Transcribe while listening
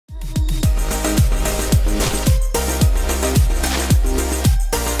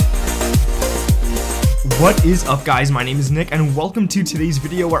What is up, guys? My name is Nick and welcome to today's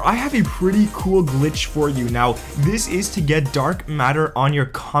video where I have a pretty cool glitch for you. Now this is to get dark matter on your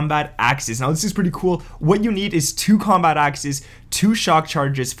combat axes. Now this is pretty cool. What you need is 2 combat axes, 2 shock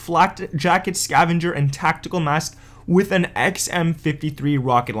charges, flak jacket, scavenger, and tactical mask with an XM53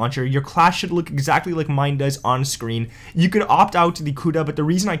 rocket launcher. Your class should look exactly like mine does on screen. You could opt out to the CUDA, but the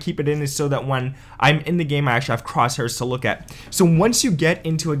reason I keep it in is so that when I'm in the game I actually have crosshairs to look at. So once you get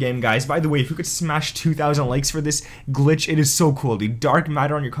into a game, guys, by the way, if you could smash 2,000 likes for this glitch, it is so cool. The dark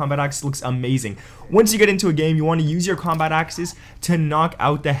matter on your combat axe looks amazing. Once you get into a game, you want to use your combat axes to knock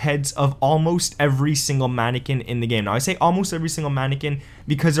out the heads of almost every single mannequin in the game. Now I say almost every single mannequin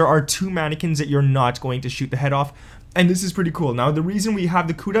because there are 2 mannequins that you're not going to shoot the head off. And this is pretty cool. Now the reason we have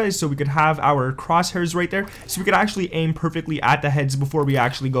the CUDA is so we could have our crosshairs right there, so we could actually aim perfectly at the heads before we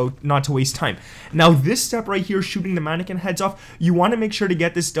actually go, not to waste time. Now this step right here, shooting the mannequin heads off, you want to make sure to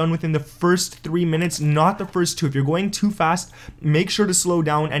get this done within the first 3 minutes, not the first 2. If you're going too fast, make sure to slow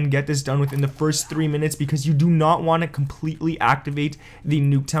down and get this done within the first 3 minutes because you do not want to completely activate the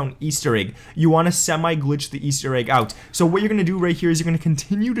Nuketown Easter egg. You want to semi-glitch the Easter egg out. So what you're going to do right here is you're going to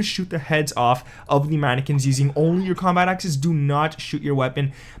continue to shoot the heads off of the mannequins using only your combat axes. Do not shoot your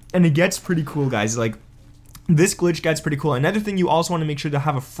weapon, and it gets pretty cool, guys. Like, this glitch gets pretty cool. Another thing, you also want to make sure to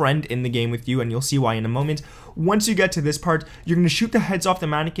have a friend in the game with you, and you'll see why in a moment. Once you get to this part, you're going to shoot the heads off the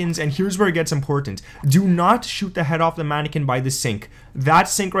mannequins, and here's where it gets important. Do not shoot the head off the mannequin by the sink. That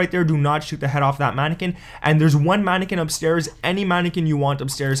sink right there, do not shoot the head off that mannequin. And there's 1 mannequin upstairs. Any mannequin you want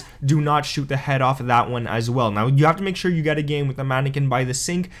upstairs, do not shoot the head off of that one as well. Now, you have to make sure you get a game with the mannequin by the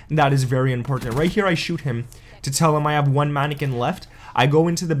sink. That is very important. Right here, I shoot him to tell him I have 1 mannequin left. I go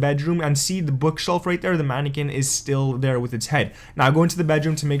into the bedroom and see the bookshelf right there. The mannequin is still there with its head. Now I go into the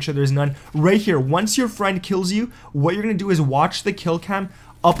bedroom to make sure there's none. Right here, once your friend kills you, what you're going to do is watch the kill cam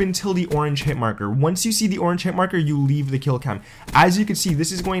up until the orange hit marker. Once you see the orange hit marker, you leave the kill cam. As you can see,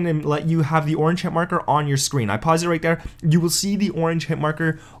 this is going to let you have the orange hit marker on your screen. I pause it right there. You will see the orange hit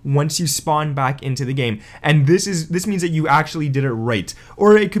marker once you spawn back into the game. And this means that you actually did it right.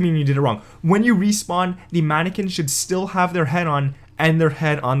 Or it could mean you did it wrong. When you respawn, the mannequin should still have their head on and their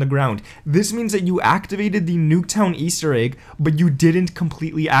head on the ground. This means that you activated the Nuketown Easter egg, but you didn't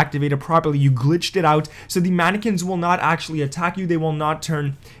completely activate it properly. You glitched it out, so the mannequins will not actually attack you. They will not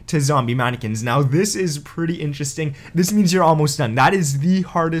turn to zombie mannequins. Now this is pretty interesting. This means you're almost done. That is the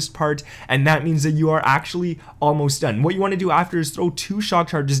hardest part, and that means that you are actually almost done. What you want to do after is throw 2 shock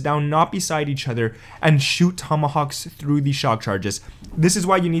charges down, not beside each other, and shoot tomahawks through the shock charges. This is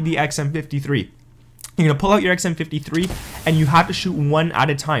why you need the XM53. You're going to pull out your XM53 and you have to shoot 1 at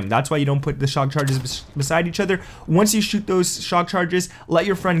a time. That's why you don't put the shock charges beside each other. Once you shoot those shock charges, let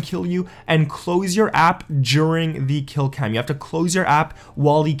your friend kill you and close your app during the kill cam. You have to close your app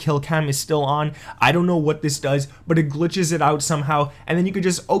while the kill cam is still on. I don't know what this does, but it glitches it out somehow. And then you can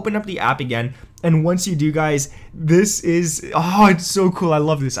just open up the app again. And once you do, guys, this is, oh, it's so cool. I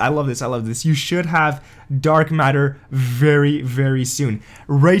love this. I love this. I love this. You should have dark matter very, very soon.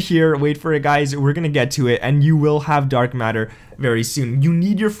 Right here, wait for it, guys. We're going to get to it, and you will have dark matter very soon. You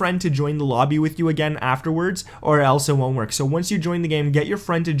need your friend to join the lobby with you again afterwards, or else it won't work. So once you join the game, get your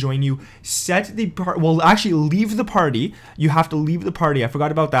friend to join you. Set the well, actually leave the party. You have to leave the party. I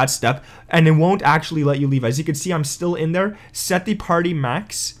forgot about that step, and it won't actually let you leave. As you can see, I'm still in there. Set the party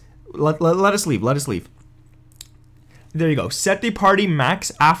max. Let us leave. Let us leave. There you go. Set the party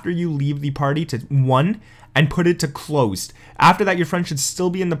max after you leave the party to 1 and put it to closed. After that, your friend should still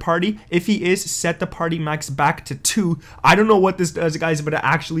be in the party. If he is, set the party max back to 2. I don't know what this does, guys, but it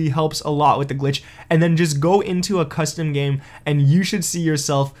actually helps a lot with the glitch. And then just go into a custom game and you should see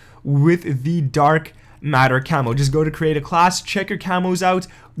yourself with the dark matter camo. Just go to create a class, check your camos out,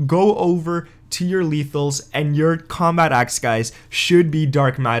 go over to your lethals, and your combat axe, guys, should be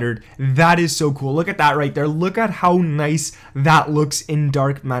dark mattered. That is so cool. Look at that right there. Look at how nice that looks in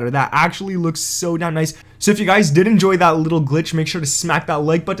dark matter. That actually looks so damn nice. So if you guys did enjoy that little glitch, make sure to smack that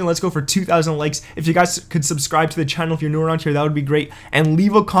like button. Let's go for 2,000 likes. If you guys could subscribe to the channel if you're new around here, that would be great. And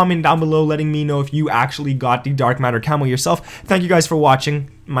leave a comment down below letting me know if you actually got the dark matter camo yourself. Thank you guys for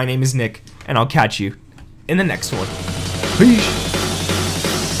watching. My name is Nick, and I'll catch you in the next one. Peace.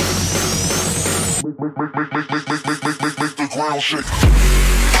 Make the ground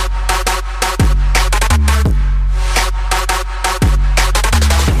shake.